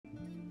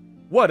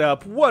What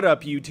up,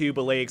 YouTube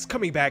Lakes?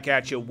 Coming back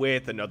at you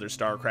with another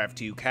Starcraft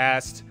 2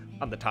 cast.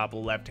 On the top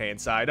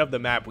left-hand side of the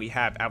map, we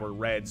have our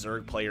red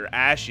Zerg player,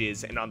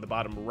 Ashes, and on the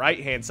bottom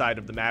right-hand side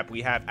of the map,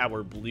 we have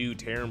our blue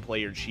Terran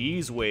player,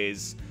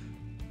 CHEEZEWHIZ.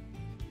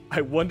 I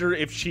wonder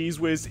if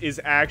CHEEZEWHIZ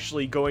is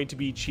actually going to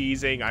be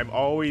cheesing. I'm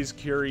always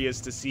curious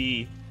to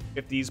see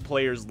if these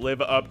players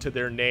live up to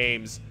their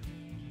names.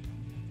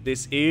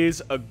 This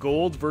is a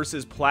gold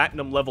versus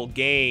platinum level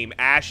game,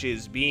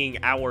 Ashes being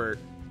our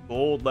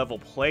gold level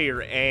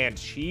player and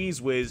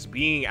CHEEZEWHIZ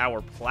being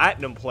our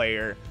platinum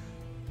player.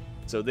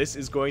 So this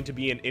is going to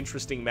be an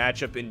interesting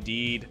matchup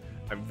indeed.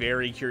 I'm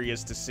very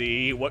curious to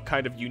see what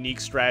kind of unique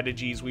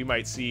strategies we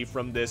might see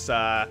from this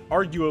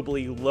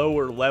arguably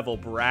lower level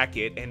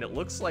bracket. And it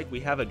looks like we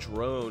have a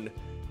drone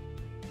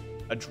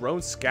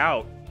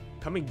scout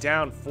coming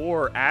down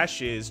for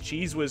Ashes.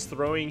 CHEEZEWHIZ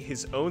throwing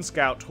his own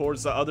scout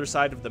towards the other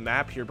side of the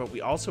map here, but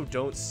we also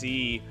don't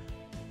see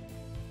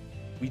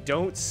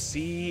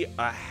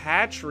a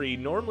hatchery.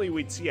 Normally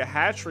we'd see a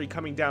hatchery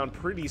coming down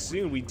pretty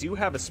soon. We do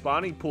have a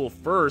spawning pool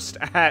first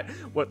at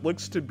what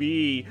looks to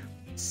be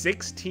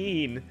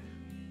 16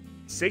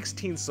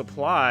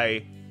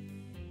 supply.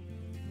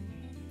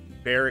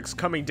 Barracks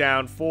coming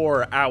down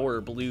for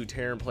our blue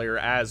Terran player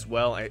as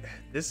well.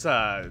 This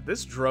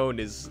drone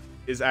is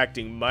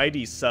acting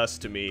mighty sus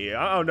to me.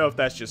 I don't know if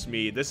that's just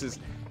me.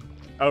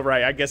 Oh,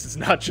 right, I guess it's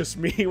not just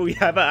me. We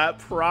have a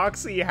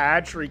proxy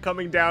hatchery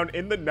coming down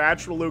in the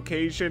natural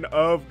location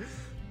of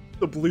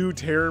the blue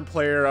Terran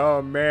player.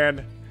 Oh,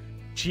 man.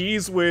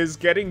 CHEEZEWHIZ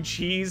getting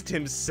cheesed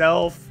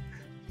himself.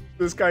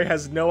 This guy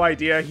has no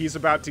idea he's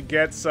about to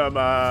get some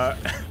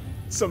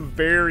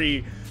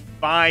very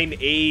fine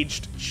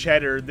aged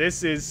cheddar.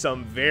 This is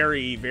some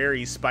very,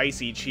 very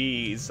spicy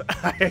cheese.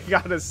 I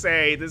gotta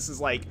say, this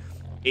is like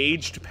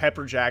aged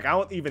pepper jack. I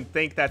don't even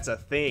think that's a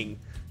thing.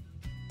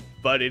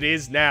 But it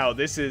is now.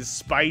 This is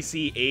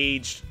spicy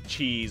aged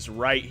cheese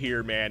right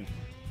here, man.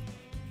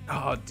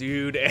 Oh,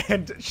 dude.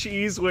 And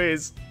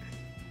CHEEZEWHIZ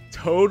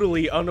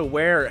totally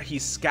unaware. He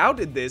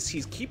scouted this.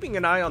 He's keeping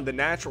an eye on the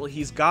natural.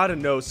 He's got to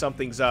know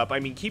something's up. I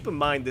mean, keep in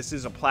mind, this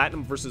is a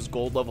platinum versus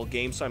gold level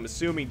game, so I'm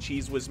assuming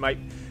CHEEZEWHIZ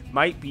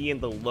might be in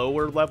the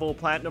lower level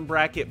platinum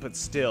bracket, but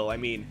still, I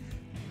mean,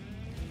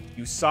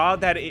 you saw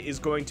that it is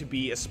going to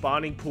be a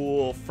spawning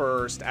pool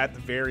first at the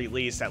very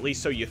least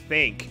so you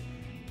think.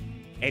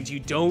 And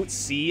you don't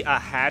see a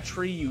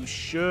hatchery, you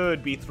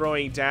should be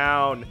throwing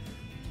down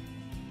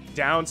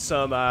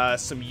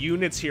some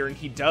units here. And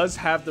he does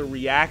have the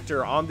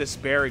reactor on this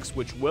barracks,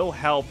 which will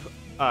help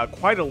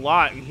quite a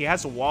lot. And he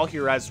has a wall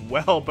here as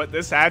well, but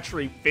this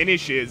hatchery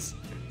finishes.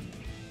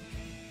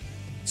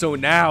 So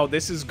now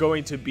this is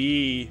going to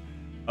be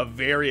a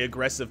very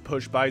aggressive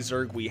push by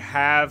Zerg. We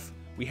have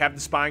the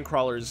spine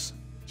crawlers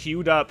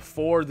queued up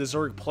for the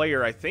Zerg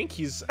player. I think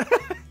he's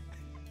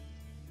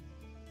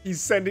he's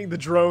sending the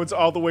drones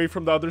all the way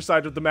from the other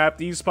side of the map.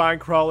 These spine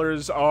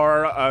crawlers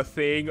are a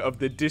thing of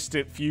the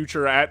distant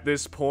future at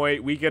this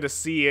point. We get to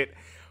see it,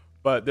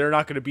 but they're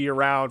not going to be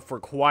around for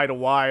quite a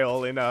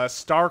while. In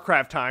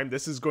Starcraft time,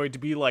 this is going to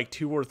be like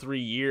 2 or 3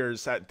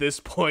 years at this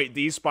point.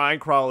 These spine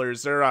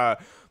crawlers, they're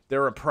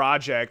a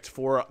project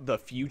for the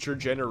future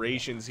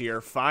generations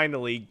here.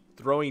 Finally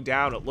throwing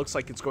down, it looks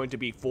like it's going to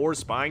be 4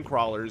 spine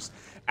crawlers.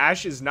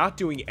 Ash is not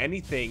doing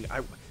anything.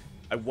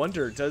 I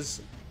wonder, does...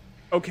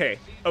 Okay,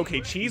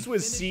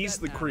 CHEEZEWHIZ sees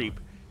the creep.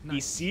 He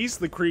sees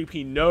the creep.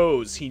 He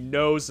knows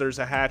there's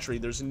a hatchery.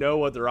 There's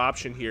no other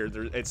option here.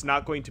 It's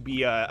not going to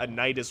be a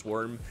Nidus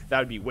worm. That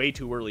would be way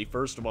too early,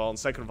 first of all. And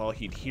second of all,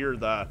 he'd hear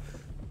the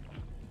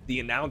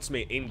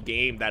announcement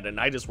in-game that a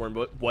Nidus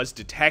worm was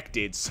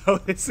detected. So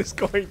this is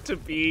going to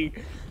be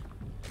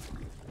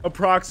a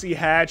proxy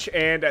hatch.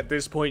 And at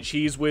this point,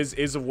 CHEEZEWHIZ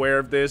is aware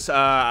of this.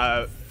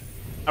 I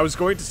was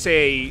going to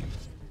say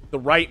the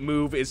right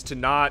move is to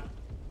not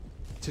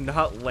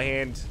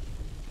land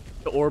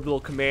the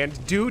orbital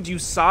command. Dude, you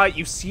saw it.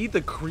 You see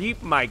the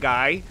creep, my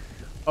guy.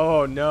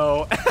 Oh,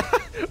 no.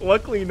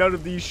 Luckily, none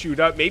of these shoot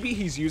up. Maybe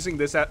he's using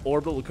this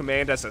orbital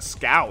command as a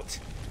scout.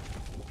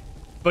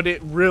 But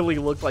it really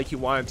looked like he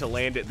wanted to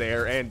land it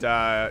there. And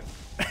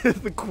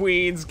the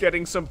Queen's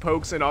getting some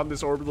pokes in on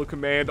this orbital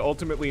command.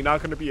 Ultimately,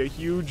 not going to be a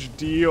huge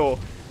deal.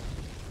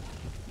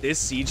 This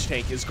siege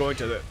tank is going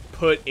to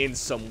put in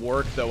some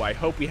work, though. I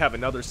hope we have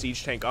another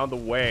siege tank on the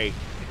way.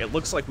 It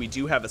looks like we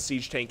do have a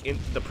siege tank in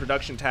the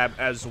production tab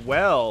as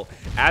well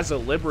as a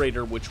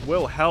liberator, which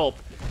will help.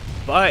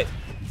 But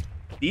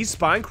these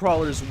spine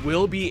crawlers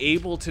will be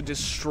able to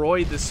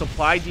destroy the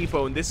supply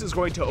depot, and this is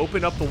going to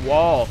open up the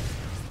wall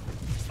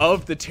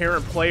of the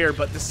Terran player.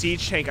 But the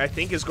siege tank, I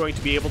think, is going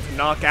to be able to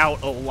knock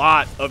out a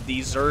lot of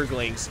these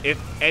Zerglings. If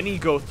any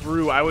go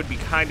through, I would be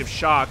kind of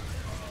shocked.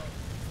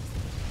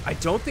 I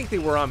don't think they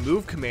were on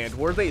move command,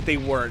 were they? They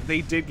weren't.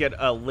 They did get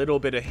a little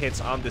bit of hits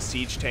on the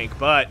siege tank,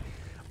 but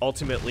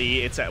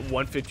Ultimately, it's at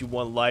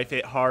 151 life.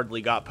 It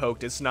hardly got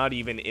poked. It's not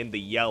even in the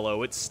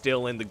yellow. It's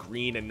still in the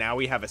green, and now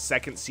we have a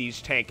second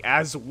siege tank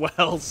as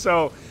well.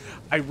 So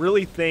I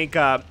really think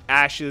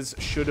Ashes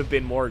should have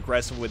been more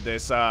aggressive with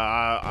this. You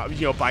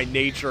know, by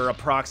nature, a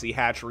proxy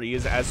hatchery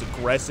is as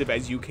aggressive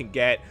as you can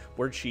get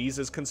where Cheese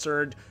is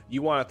concerned.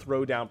 You want to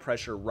throw down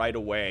pressure right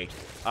away.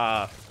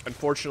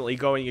 Unfortunately,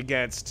 going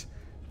against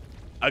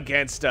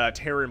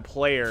Terran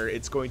player,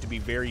 it's going to be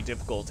very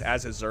difficult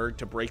as a Zerg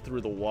to break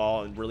through the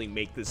wall and really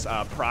make this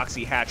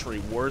proxy hatchery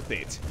worth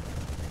it.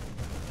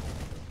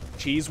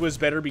 CHEEZEWHIZ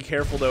better be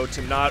careful, though,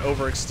 to not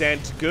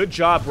overextend. Good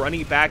job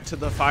running back to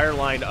the fire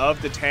line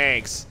of the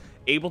tanks.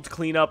 Able to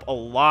clean up a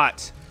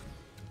lot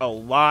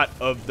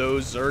of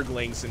those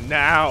Zerglings. And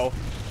now,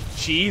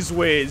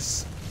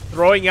 CHEEZEWHIZ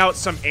throwing out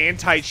some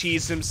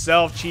anti-cheese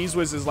himself.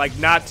 CHEEZEWHIZ is like,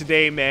 not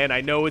today, man.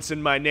 I know it's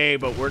in my name,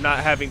 but we're not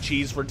having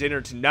cheese for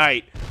dinner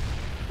tonight.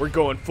 We're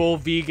going full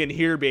vegan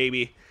here,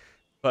 baby.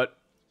 But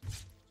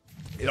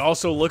it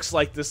also looks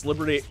like this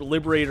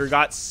Liberator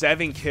got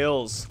 7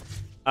 kills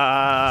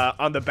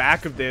on the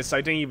back of this. I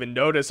didn't even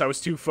notice. I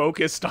was too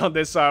focused on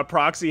this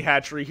proxy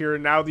hatchery here.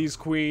 And now these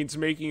queens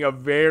making a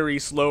very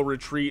slow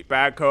retreat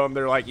back home.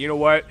 They're like, you know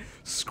what?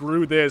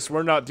 Screw this.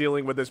 We're not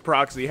dealing with this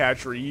proxy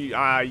hatchery.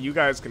 You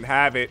guys can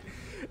have it.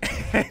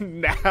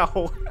 And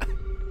now...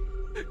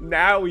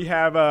 Now we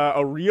have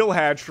a real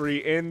hatchery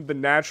in the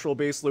natural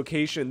base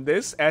location.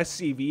 This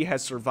SCV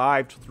has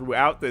survived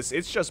throughout this.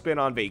 It's just been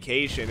on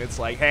vacation. It's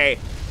like, hey,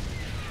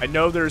 I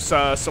know there's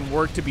some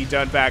work to be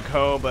done back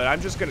home, but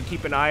I'm just going to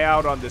keep an eye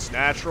out on this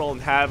natural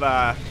and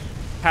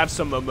have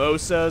some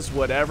mimosas,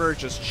 whatever,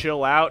 just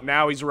chill out.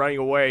 Now he's running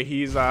away.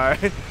 He's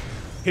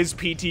his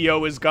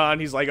PTO is gone.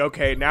 He's like,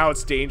 okay, now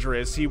it's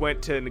dangerous. He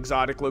went to an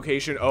exotic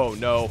location. Oh,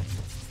 no.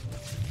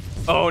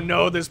 Oh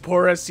no, this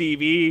poor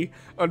SCV,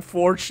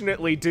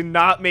 unfortunately, did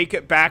not make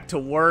it back to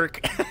work.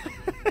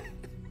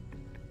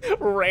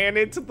 Ran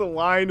into the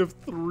line of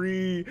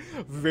 3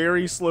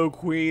 very slow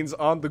queens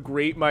on the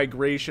Great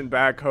Migration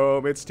back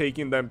home. It's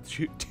taking them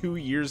 2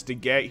 years to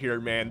get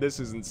here, man. This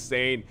is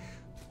insane.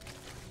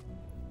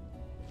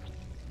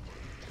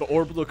 The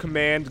orbital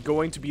command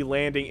going to be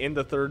landing in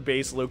the 3rd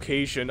base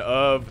location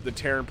of the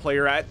Terran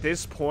player. At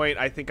this point,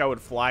 I think I would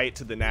fly it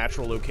to the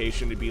natural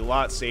location to be a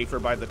lot safer.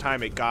 By the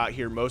time it got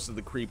here, most of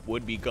the creep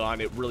would be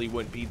gone. It really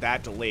wouldn't be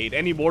that delayed.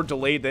 Any more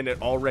delayed than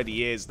it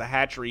already is. The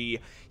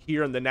hatchery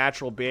here in the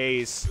natural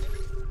base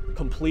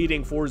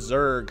completing for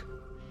Zerg.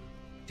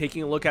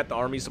 Taking a look at the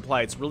army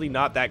supply, it's really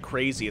not that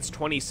crazy. It's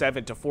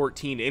 27 to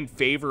 14 in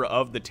favor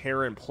of the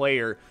Terran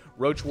player.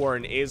 Roach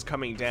Warren is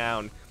coming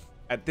down.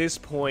 At this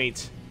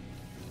point,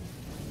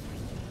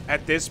 I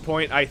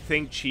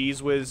think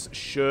CHEEZEWHIZ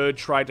should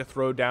try to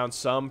throw down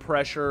some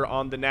pressure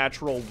on the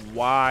natural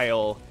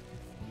while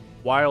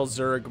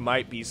Zerg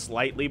might be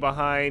slightly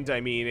behind.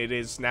 I mean, it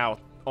is now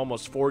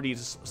almost 40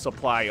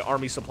 supply,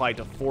 army supply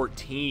to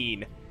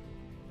 14.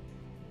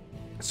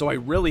 So I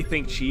really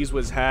think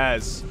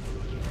CHEEZEWHIZ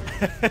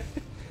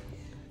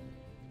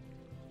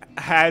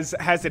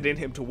has it in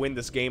him to win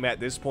this game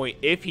at this point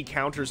if he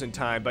counters in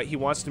time, but he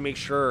wants to make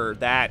sure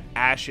that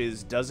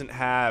Ashes doesn't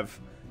have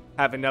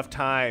enough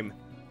time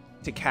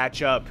to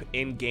catch up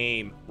in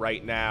game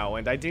right now.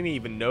 And I didn't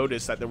even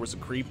notice that there was a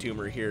creep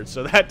tumor here,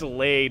 so that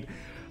delayed,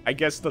 I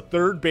guess, the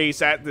 3rd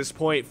base at this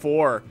point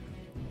for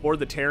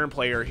the Terran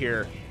player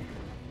here.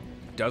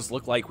 It does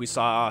look like we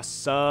saw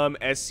some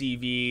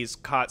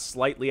SCVs caught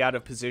slightly out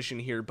of position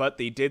here, but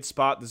they did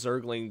spot the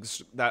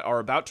Zerglings that are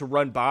about to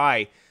run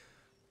by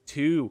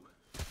to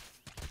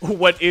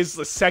what is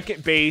the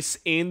 2nd base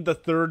in the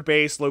 3rd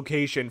base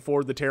location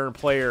for the Terran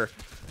player.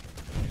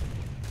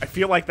 I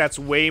feel like that's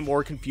way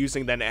more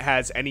confusing than it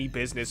has any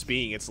business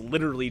being. It's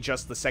literally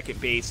just the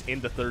 2nd base in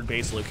the 3rd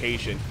base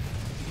location.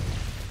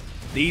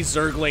 These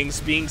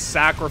Zerglings being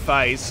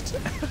sacrificed.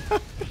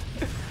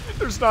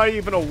 There's not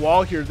even a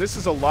wall here. This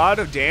is a lot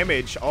of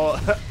damage. All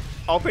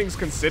things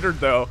considered,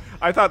 though,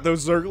 I thought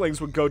those Zerglings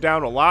would go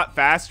down a lot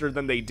faster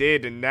than they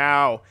did, and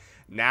now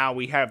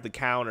we have the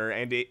counter,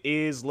 and it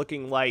is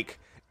looking like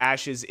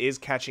Ashes is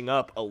catching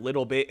up a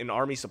little bit in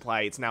army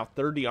supply. It's now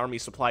 30 army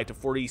supply to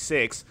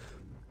 46.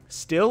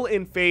 Still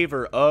in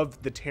favor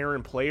of the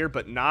Terran player,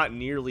 but not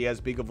nearly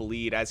as big of a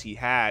lead as he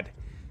had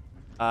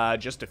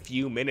just a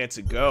few minutes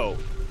ago.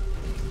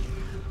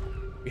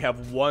 We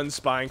have 1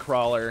 spine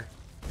crawler,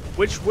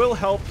 which will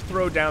help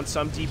throw down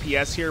some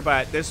DPS here,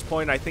 but at this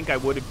point, I think I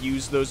would have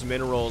used those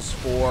minerals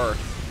for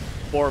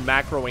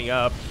macroing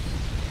up.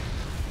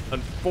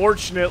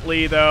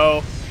 Unfortunately,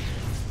 though,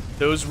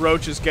 those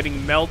roaches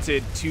getting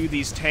melted to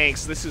these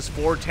tanks. This is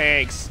 4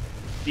 tanks.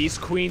 These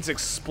queens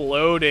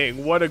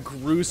exploding. What a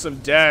gruesome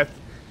death.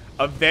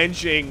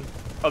 Avenging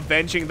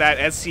that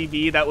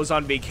SCV that was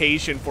on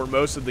vacation for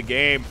most of the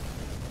game.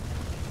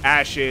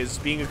 Ashes,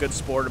 being a good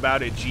sport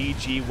about it.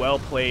 GG, well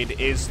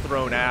played, is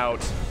thrown out.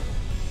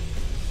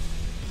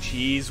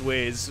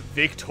 CHEEZEWHIZ,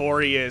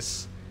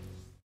 victorious.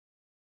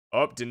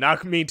 Oh, did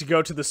not mean to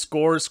go to the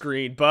score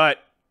screen, but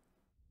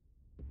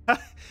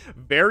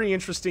very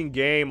interesting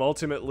game.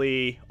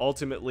 Ultimately,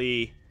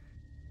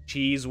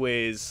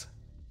 CHEEZEWHIZ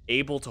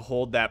able to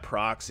hold that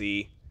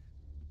proxy,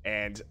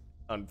 and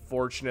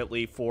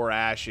unfortunately for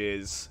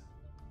Ashes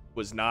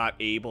was not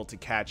able to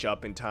catch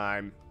up in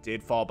time,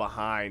 did fall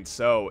behind.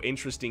 So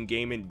interesting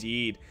game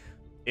indeed.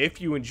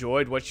 If you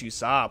enjoyed what you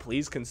saw,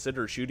 please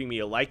consider shooting me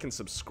a like and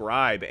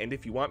subscribe. And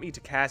if you want me to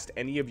cast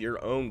any of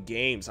your own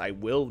games, I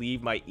will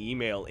leave my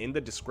email in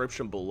the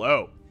description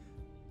below.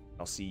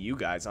 I'll see you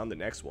guys on the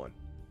next one.